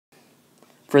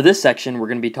For this section, we're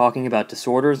going to be talking about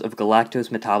disorders of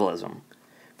galactose metabolism.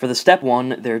 For the step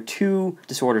 1, there are 2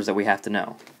 disorders that we have to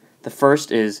know. The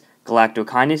first is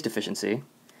galactokinase deficiency,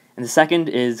 and the second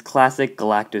is classic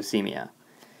galactosemia.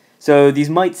 So these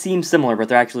might seem similar, but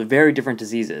they're actually very different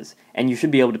diseases, and you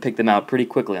should be able to pick them out pretty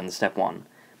quickly on the step 1.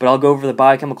 But I'll go over the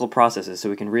biochemical processes so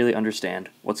we can really understand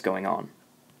what's going on.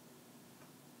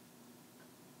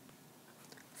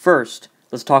 First,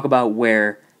 let's talk about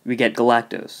where we get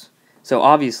galactose. So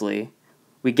obviously,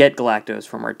 we get galactose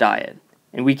from our diet,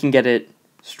 and we can get it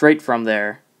straight from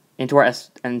there into our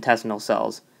intestinal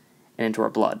cells and into our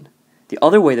blood. The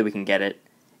other way that we can get it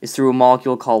is through a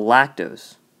molecule called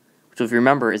lactose, which, if you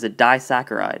remember, is a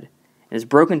disaccharide, and is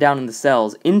broken down in the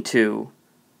cells into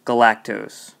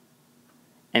galactose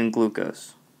and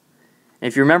glucose. And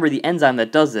if you remember, the enzyme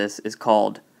that does this is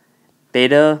called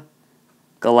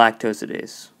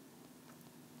beta-galactosidase.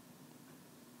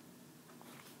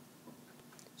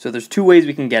 So there's 2 ways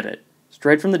we can get it,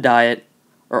 straight from the diet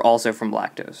or also from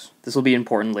lactose. This will be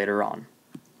important later on.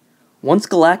 Once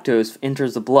galactose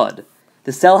enters the blood,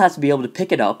 the cell has to be able to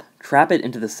pick it up, trap it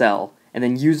into the cell, and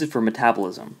then use it for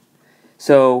metabolism.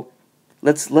 So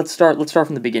let's start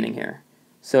from the beginning here.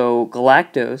 So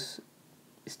galactose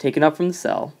is taken up from the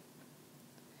cell,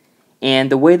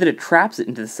 and the way that it traps it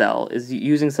into the cell is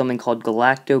using something called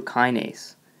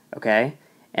galactokinase, okay?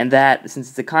 And that, since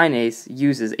it's a kinase,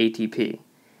 uses ATP.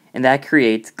 And that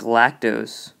creates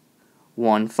galactose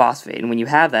 1-phosphate. And when you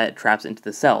have that, it traps it into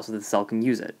the cell so that the cell can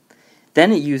use it.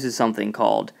 Then it uses something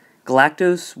called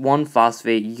galactose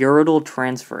 1-phosphate uridyl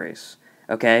transferase.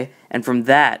 Okay? And from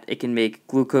that, it can make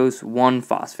glucose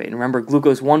 1-phosphate. And remember,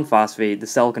 glucose 1-phosphate, the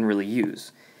cell can really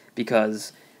use,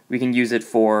 because we can use it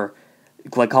for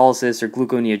glycolysis or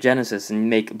gluconeogenesis and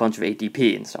make a bunch of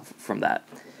ATP and stuff from that.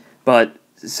 But,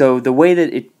 so the way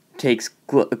that it takes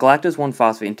galactose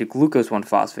 1-phosphate into glucose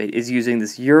 1-phosphate is using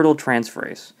this uridyl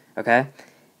transferase, okay?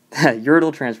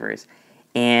 Uridyl transferase.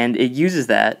 And it uses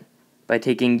that by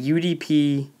taking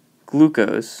UDP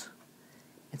glucose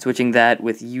and switching that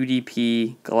with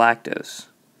UDP galactose.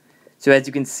 So as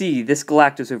you can see, this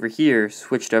galactose over here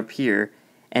switched up here,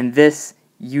 and this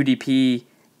UDP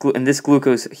and this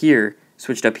glucose here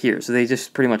switched up here. So they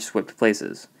just pretty much swapped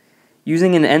places.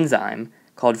 Using an enzyme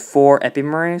called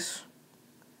 4-epimerase,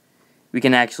 we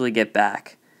can actually get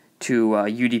back to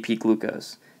UDP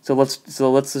glucose. So let's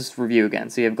just review again.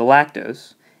 So you have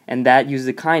galactose, and that uses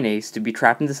a kinase to be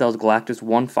trapped into the cells galactose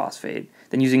 1-phosphate.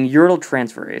 Then using uridyl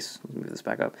transferase, let's move this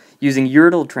back up. Using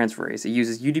uridyl transferase, it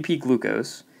uses UDP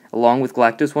glucose along with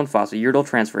galactose 1-phosphate. Uridyl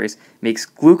transferase makes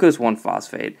glucose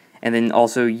 1-phosphate, and then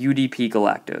also UDP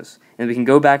galactose. And we can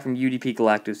go back from UDP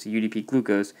galactose to UDP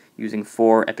glucose using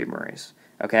 4-epimerase.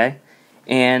 Okay?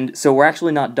 And so we're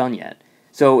actually not done yet.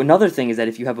 So another thing is that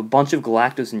if you have a bunch of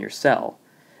galactose in your cell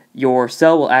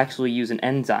will actually use an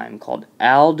enzyme called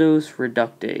aldose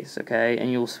reductase, okay?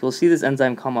 And we'll see this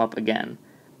enzyme come up again,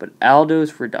 but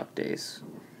aldose reductase.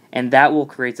 And that will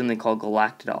create something called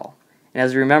galactitol. And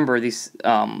as you remember, these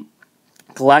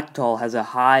galactitol has a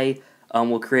high,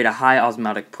 will create a high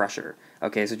osmotic pressure,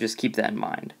 okay? So just keep that in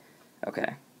mind,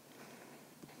 okay?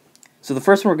 So the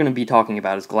first one we're going to be talking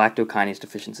about is galactokinase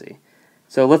deficiency.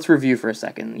 So let's review for a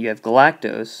second. You have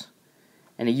galactose,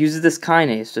 and it uses this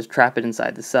kinase to trap it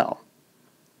inside the cell.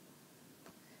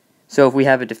 So if we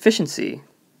have a deficiency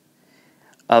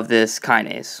of this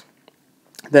kinase,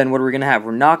 then what are we going to have?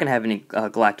 We're not going to have any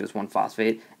galactose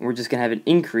 1-phosphate, and we're just going to have an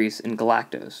increase in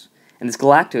galactose. And this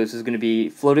galactose is going to be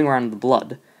floating around in the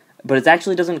blood, but it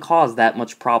actually doesn't cause that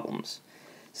much problems.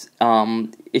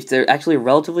 It's actually a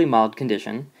relatively mild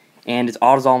condition, and it's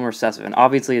autosomal recessive. And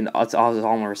obviously it's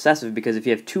autosomal recessive because if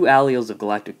you have 2 alleles of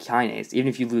galactokinase, even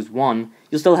if you lose one,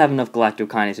 you'll still have enough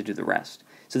galactokinase to do the rest.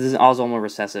 So this is an autosomal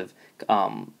recessive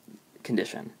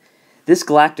condition. This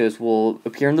galactose will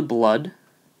appear in the blood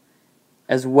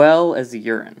as well as the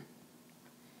urine.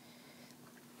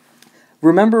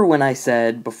 Remember when I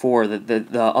said before that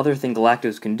the other thing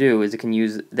galactose can do is it can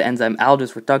use the enzyme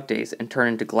aldose reductase and turn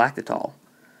into galactitol.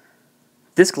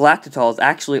 This galactitol is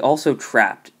actually also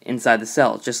trapped inside the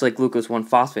cell, just like glucose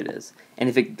 1-phosphate is. And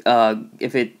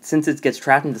since it gets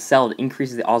trapped in the cell, it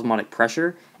increases the osmotic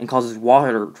pressure and causes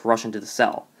water to rush into the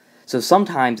cell. So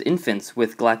sometimes infants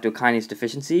with galactokinase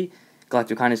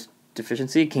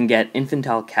deficiency can get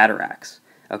infantile cataracts.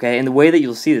 Okay, and the way that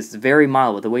you'll see this is very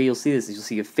mild, but the way you'll see this is you'll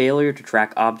see a failure to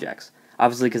track objects.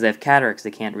 Obviously, because they have cataracts,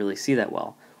 they can't really see that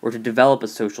well. Or to develop a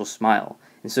social smile.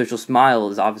 And social smile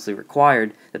is obviously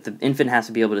required that the infant has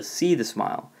to be able to see the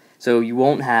smile. So you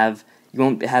won't have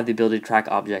the ability to track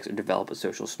objects or develop a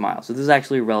social smile. So this is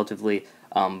actually relatively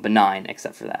benign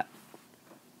except for that.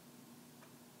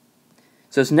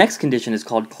 So this next condition is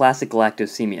called classic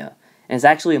galactosemia, and it's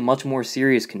actually a much more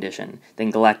serious condition than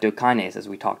galactokinase, as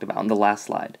we talked about in the last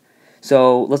slide.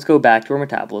 So let's go back to our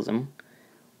metabolism.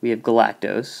 We have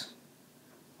galactose,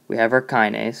 we have our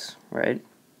kinase, right?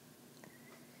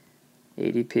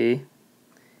 ADP.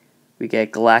 We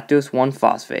get galactose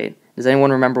 1-phosphate. Does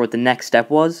anyone remember what the next step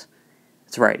was?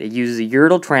 That's right, it uses a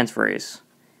uridyl transferase,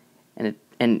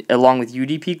 and along with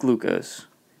UDP glucose,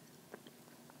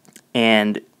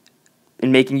 and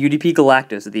in making UDP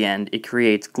galactose at the end, it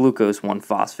creates glucose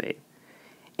 1-phosphate.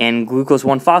 And glucose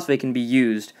 1-phosphate can be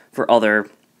used for other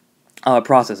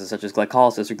processes such as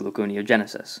glycolysis or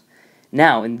gluconeogenesis.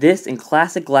 Now, in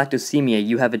classic galactosemia,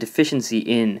 you have a deficiency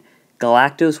in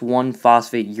galactose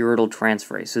 1-phosphate uridyl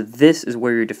transferase. So this is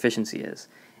where your deficiency is.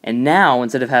 And now,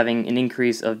 instead of having an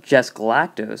increase of just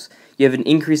galactose, you have an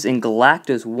increase in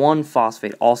galactose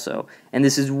 1-phosphate also. And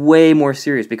this is way more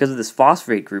serious because of this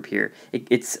phosphate group here.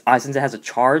 Since it has a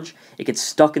charge, it gets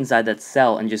stuck inside that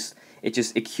cell and it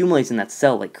just accumulates in that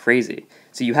cell like crazy.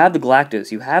 So you have the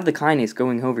galactose, you have the kinase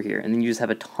going over here, and then you just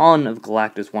have a ton of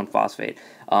galactose 1-phosphate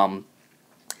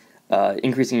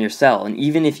increasing in your cell. And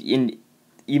even if in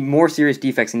more serious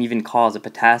defects can even cause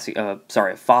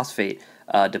a phosphate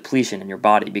depletion in your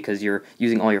body because you're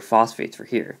using all your phosphates for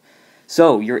here.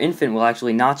 So your infant will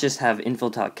actually not just have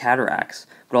infantile cataracts,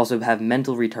 but also have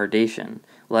mental retardation,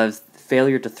 will have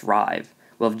failure to thrive,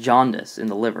 will have jaundice in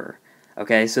the liver.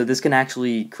 Okay, so this can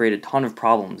actually create a ton of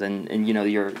problems, and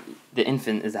the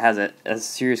infant has a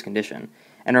serious condition.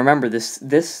 And remember, this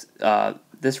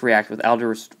reaction with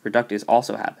aldose reductase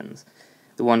also happens,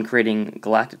 the one creating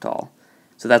galactitol.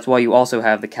 So that's why you also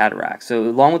have the cataract. So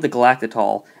along with the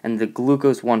galactitol and the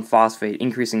glucose 1-phosphate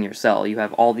increasing your cell, you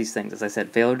have all these things. As I said,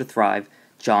 failure to thrive,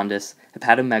 jaundice,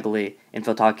 hepatomegaly,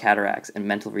 infantile cataracts, and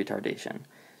mental retardation.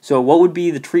 So what would be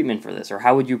the treatment for this, or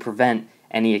how would you prevent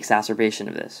any exacerbation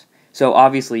of this? So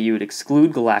obviously you would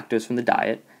exclude galactose from the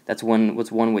diet. That's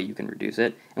what's one way you can reduce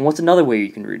it. And what's another way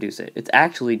you can reduce it? It's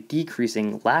actually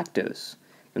decreasing lactose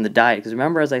from the diet. Because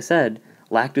remember, as I said,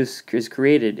 lactose is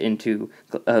created into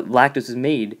lactose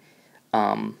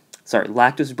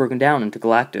is broken down into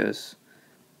galactose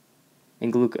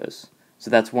and glucose. So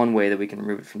that's one way that we can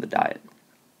remove it from the diet.